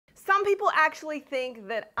Some people actually think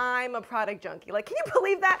that I'm a product junkie. Like, can you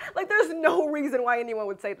believe that? Like, there's no reason why anyone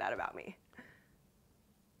would say that about me.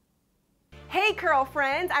 Hey curl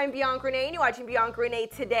friends, I'm Bianca Renee and you're watching Bianca Renee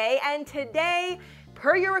Today, and today,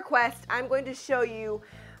 per your request, I'm going to show you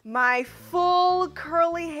my full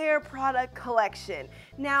curly hair product collection.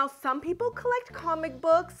 Now, some people collect comic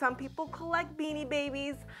books, some people collect Beanie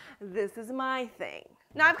Babies. This is my thing.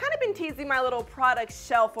 Now, I've kind of been teasing my little product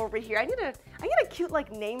shelf over here. I need a cute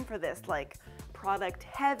like name for this, like Product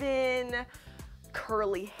Heaven,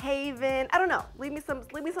 Curly Haven. I don't know. Leave me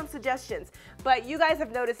some suggestions. But you guys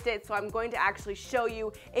have noticed it, so I'm going to actually show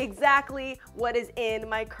you exactly what is in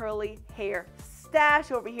my curly hair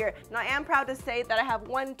stash over here. Now, I am proud to say that I have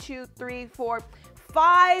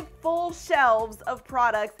 5 full shelves of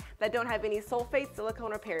products that don't have any sulfate,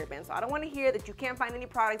 silicone, or paraben. So I don't want to hear that you can't find any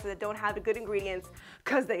products that don't have the good ingredients,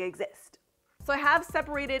 because they exist. So I have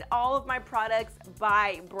separated all of my products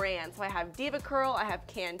by brand. So I have DevaCurl, I have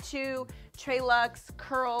Cantu, Tre Luxe,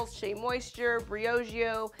 Curls, Shea Moisture,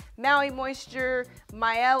 Briogeo, Mielle Moisture,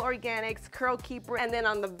 Mielle Organics, Curl Keeper, and then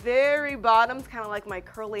on the very bottom is kind of like my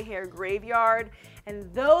curly hair graveyard.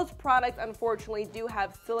 And those products, unfortunately, do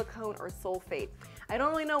have silicone or sulfate. I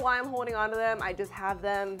don't really know why I'm holding on to them. I just have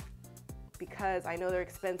them because I know they're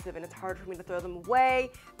expensive and it's hard for me to throw them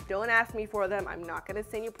away. Don't ask me for them. I'm not gonna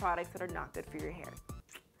send you products that are not good for your hair.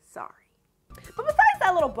 Sorry. But besides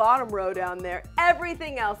that little bottom row down there,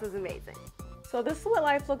 everything else is amazing. So this is what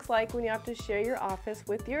life looks like when you have to share your office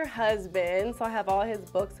with your husband. So I have all his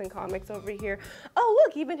books and comics over here. Oh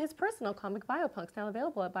look, even his personal comic, Biopunks, now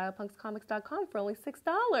available at biopunkscomics.com for only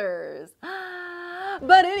 $6.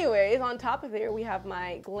 But anyways, on top of there, we have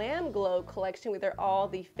my Glam Glow collection, where they're all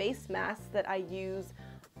the face masks that I use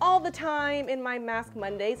all the time in my Mask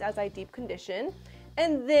Mondays as I deep condition.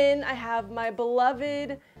 And then I have my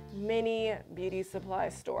beloved mini beauty supply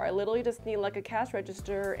store. I literally just need like a cash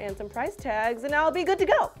register and some price tags and I'll be good to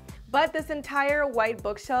go. But this entire white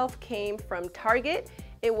bookshelf came from Target.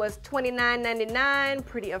 It was $29.99,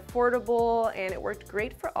 pretty affordable, and it worked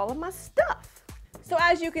great for all of my stuff. So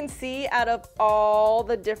as you can see, out of all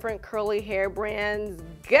the different curly hair brands,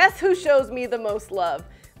 guess who shows me the most love?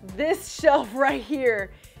 This shelf right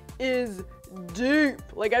here is deep.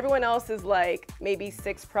 Like, everyone else is like maybe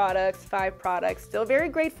 6 products, 5 products. Still very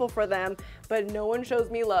grateful for them, but no one shows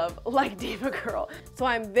me love like DevaCurl. So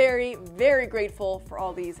I'm very, very grateful for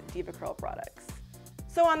all these DevaCurl products.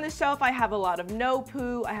 So on this shelf, I have a lot of No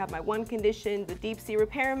Poo. I have my One Condition, the Deep Sea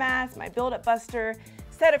Repair Mask, my Build-Up Buster,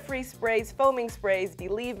 Set It Free sprays, foaming sprays,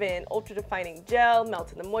 Believe In, Ultra Defining Gel,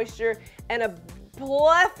 Melt in the Moisture, and a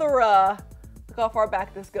plethora. Look how far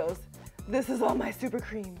back this goes. This is all my super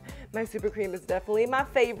cream. My super cream is definitely my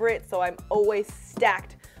favorite, so I'm always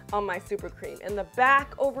stacked on my super cream. In the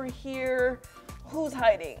back over here, who's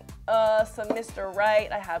hiding? Some Mr. Right.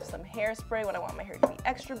 I have some hairspray when I want my hair to be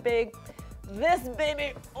extra big. This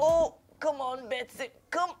baby, oh, come on, Betsy,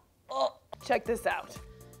 come, oh. Check this out.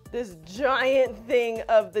 This giant thing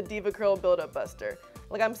of the DevaCurl Build-Up Buster.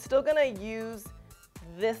 Like, I'm still gonna use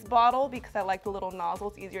this bottle because I like the little nozzle.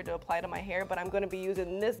 It's easier to apply to my hair, but I'm gonna be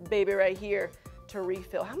using this baby right here to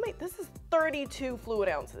refill. How many? This is 32 fluid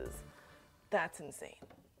ounces. That's insane.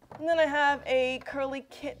 And then I have a curly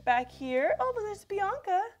kit back here. Oh, there's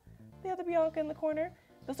Bianca. The other Bianca in the corner.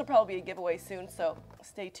 This will probably be a giveaway soon, so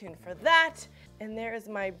stay tuned for that. And there is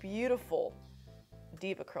my beautiful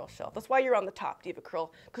DevaCurl shelf. That's why you're on the top,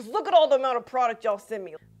 DevaCurl, because look at all the amount of product y'all send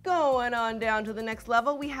me. Going on down to the next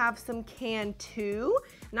level, we have some Cantu.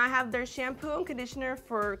 Now I have their shampoo and conditioner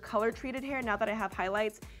for color treated hair. Now that I have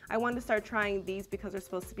highlights, I wanted to start trying these because they're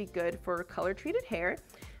supposed to be good for color treated hair.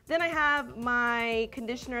 Then I have my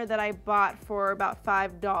conditioner that I bought for about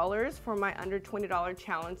 $5 for my under $20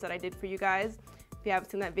 challenge that I did for you guys. If you haven't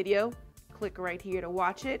seen that video, click right here to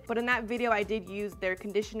watch it. But in that video, I did use their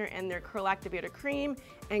conditioner and their curl activator cream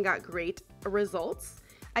and got great results.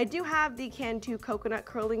 I do have the Cantu coconut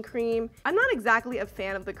curling cream. I'm not exactly a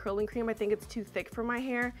fan of the curling cream. I think it's too thick for my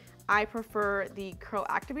hair. I prefer the curl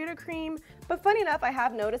activator cream. But funny enough, I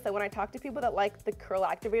have noticed that when I talk to people that like the curl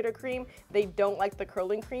activator cream, they don't like the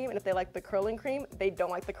curling cream. And if they like the curling cream, they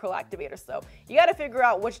don't like the curl activator. So you gotta figure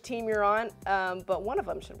out which team you're on, but one of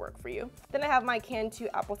them should work for you. Then I have my Cantu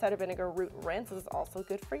apple cider vinegar root rinse. This is also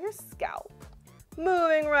good for your scalp.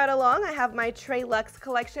 Moving right along, I have my Tre Luxe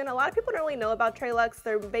collection. A lot of people don't really know about Tre Luxe.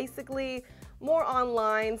 They're basically more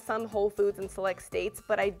online, some Whole Foods in select states,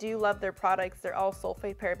 but I do love their products. They're all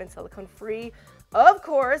sulfate, paraben, silicone free, of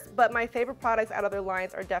course, but my favorite products out of their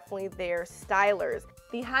lines are definitely their stylers.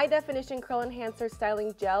 The High Definition Curl Enhancer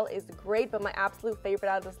Styling Gel is great, but my absolute favorite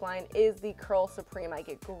out of this line is the Curl Supreme. I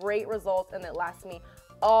get great results and it lasts me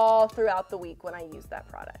all throughout the week when I use that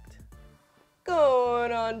product.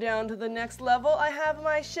 Going on down to the next level, I have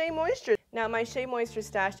my Shea Moisture. Now my Shea Moisture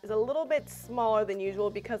stash is a little bit smaller than usual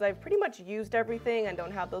because I've pretty much used everything and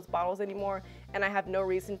don't have those bottles anymore, and I have no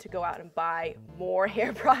reason to go out and buy more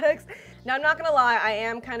hair products. Now I'm not gonna lie, I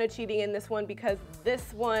am kind of cheating in this one because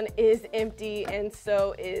this one is empty and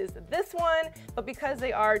so is this one, but because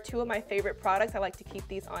they are two of my favorite products, I like to keep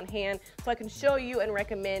these on hand so I can show you and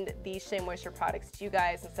recommend these Shea Moisture products to you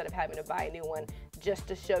guys instead of having to buy a new one just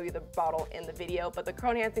to show you the bottle in the video. But the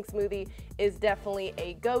Curl Enhancing Smoothie is definitely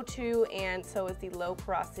a go-to, and so is the low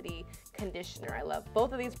porosity conditioner. I love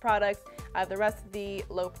both of these products. I have the rest of the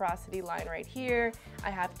low porosity line right here.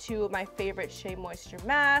 I have two of my favorite Shea Moisture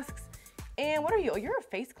masks. And what are you? Oh, you're a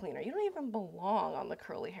face cleaner. You don't even belong on the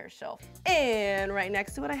curly hair shelf. And right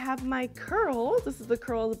next to it, I have my curls. This is the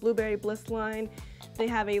Curls Blueberry Bliss line. They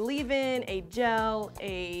have a leave-in, a gel,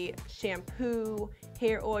 a shampoo,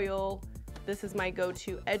 hair oil. This is my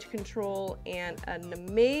go-to edge control and an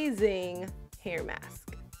amazing hair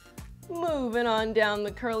mask. Moving on down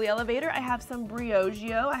the curly elevator, I have some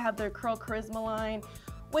Briogeo. I have their Curl Charisma line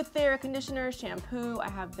with their conditioner, shampoo. I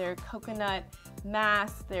have their coconut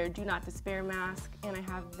mask, their Do Not Despair mask, and I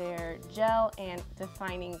have their gel and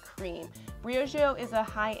defining cream. Briogeo is a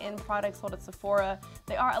high-end product sold at Sephora.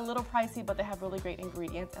 They are a little pricey, but they have really great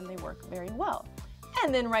ingredients and they work very well.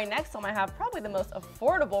 And then right next to them, I have probably the most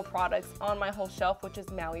affordable products on my whole shelf, which is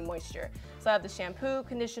Mielle Moisture. So I have the shampoo,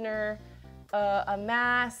 conditioner, a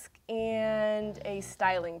mask, and a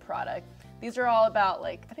styling product. These are all about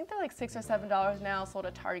I think they're like $6 or $7 now, sold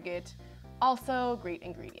at Target. Also great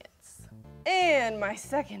ingredients. And my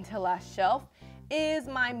second to last shelf is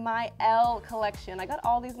my Mielle collection. I got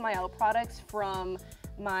all these Mielle products from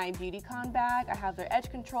my BeautyCon bag. I have their edge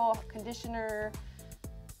control, conditioner,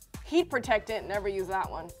 heat protectant, never use that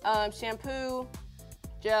one, shampoo,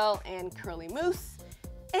 gel, and curly mousse.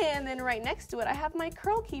 And then right next to it, I have my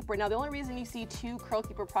Curl Keeper. Now the only reason you see two Curl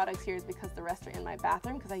Keeper products here is because the rest are in my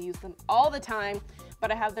bathroom because I use them all the time,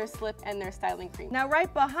 but I have their slip and their styling cream. Now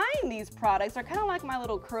right behind these products are kind of like my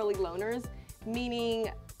little curly loners, meaning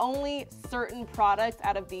only certain products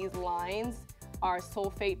out of these lines are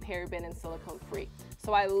sulfate, paraben, and silicone free.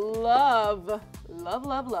 So I love, love,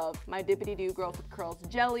 love, love my Dippity Doo Girls with Curls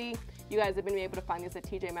jelly. You guys have been able to find these at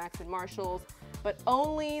TJ Maxx and Marshalls, but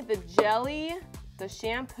only the jelly, the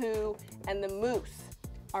shampoo, and the mousse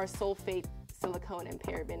are sulfate, silicone, and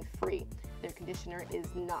paraben free. Their conditioner is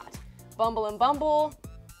not. Bumble and Bumble,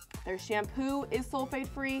 their shampoo is sulfate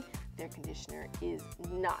free, their conditioner is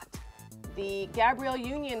not. The Gabrielle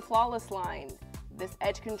Union Flawless line, this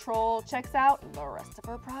edge control checks out, the rest of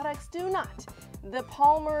her products do not. The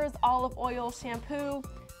Palmer's Olive Oil Shampoo,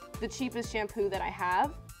 the cheapest shampoo that I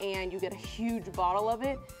have, and you get a huge bottle of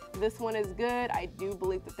it. This one is good. I do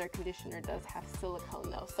believe that their conditioner does have silicone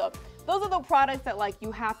though. So those are the products that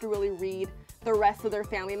you have to really read the rest of their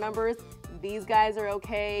family members. These guys are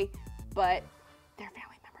okay, but their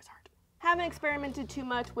family members aren't. Haven't experimented too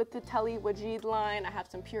much with the Telly Wajid line. I have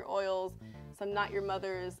some pure oils, some Not Your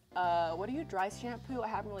Mother's, dry shampoo? I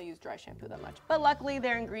haven't really used dry shampoo that much. But luckily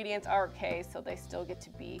their ingredients are okay, so they still get to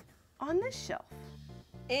be on this shelf.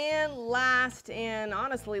 And last and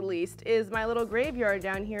honestly least is my little graveyard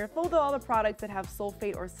down here full of all the products that have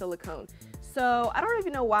sulfate or silicone. So I don't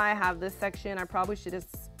even know why I have this section. I probably should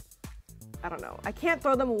just, I don't know. I can't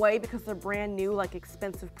throw them away because they're brand new,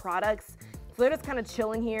 expensive products. So they're just kind of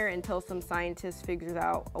chilling here until some scientist figures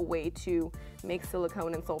out a way to make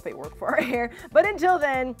silicone and sulfate work for our hair. But until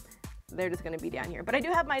then, they're just gonna be down here. But I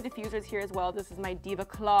do have my diffusers here as well. This is my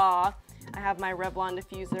DevaCurl. I have my Revlon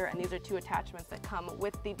diffuser, and these are two attachments that come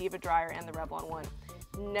with the Diva dryer and the Revlon one.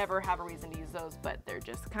 Never have a reason to use those, but they're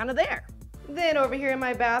just kind of there. Then over here in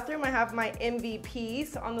my bathroom, I have my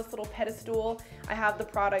MVPs on this little pedestal. I have the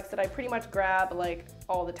products that I pretty much grab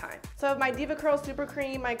all the time. So I have my DevaCurl Super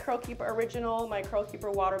Cream, my Curl Keeper Original, my Curl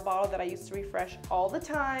Keeper water bottle that I used to refresh all the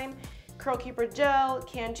time, Curl Keeper Gel,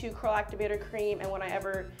 Cantu Curl Activator Cream, and when I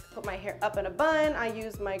ever put my hair up in a bun, I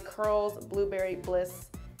use my Curls Blueberry Bliss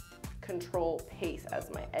Control Paste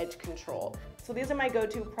as my edge control. So these are my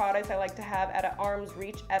go-to products I like to have at arm's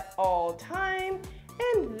reach at all time.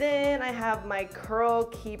 And then I have my Curl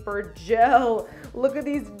Keeper Gel. Look at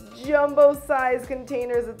these jumbo size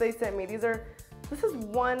containers that they sent me. This is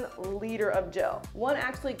 1 liter of gel. One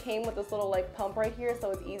actually came with this little pump right here,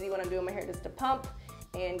 so it's easy when I'm doing my hair just to pump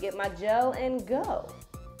and get my gel and go.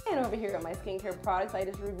 And over here are my skincare products I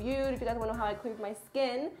just reviewed. If you guys want to know how I cleared my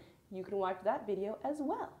skin, you can watch that video as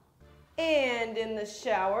well. And in the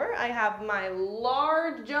shower, I have my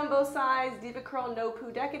large jumbo size DevaCurl No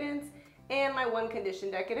Poo Decadence and my One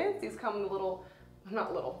Condition Decadence. These come in a little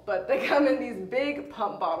not little, but they come in these big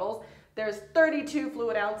pump bottles. There's 32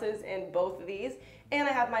 fluid ounces in both of these, and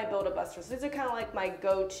I have my buildup buster. So these are kind of like my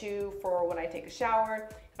go-to for when I take a shower.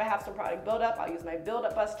 If I have some product buildup, I'll use my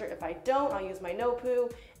buildup buster. If I don't, I'll use my no poo,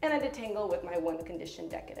 and I detangle with my one condition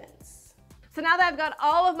decadence. So now that I've got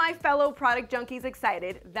all of my fellow product junkies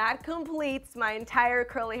excited, that completes my entire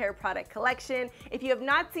curly hair product collection. If you have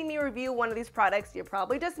not seen me review one of these products, you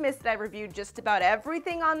probably just missed it. I've reviewed just about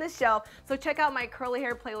everything on this shelf, so check out my curly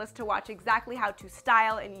hair playlist to watch exactly how to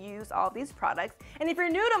style and use all these products. And if you're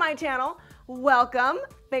new to my channel, welcome.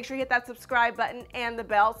 Make sure you hit that subscribe button and the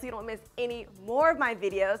bell so you don't miss any more of my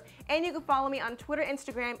videos. And you can follow me on Twitter,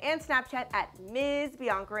 Instagram, and Snapchat at Ms.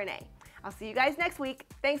 Bianca Renee. I'll see you guys next week.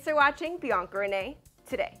 Thanks for watching Bianca Renee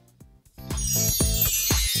Today.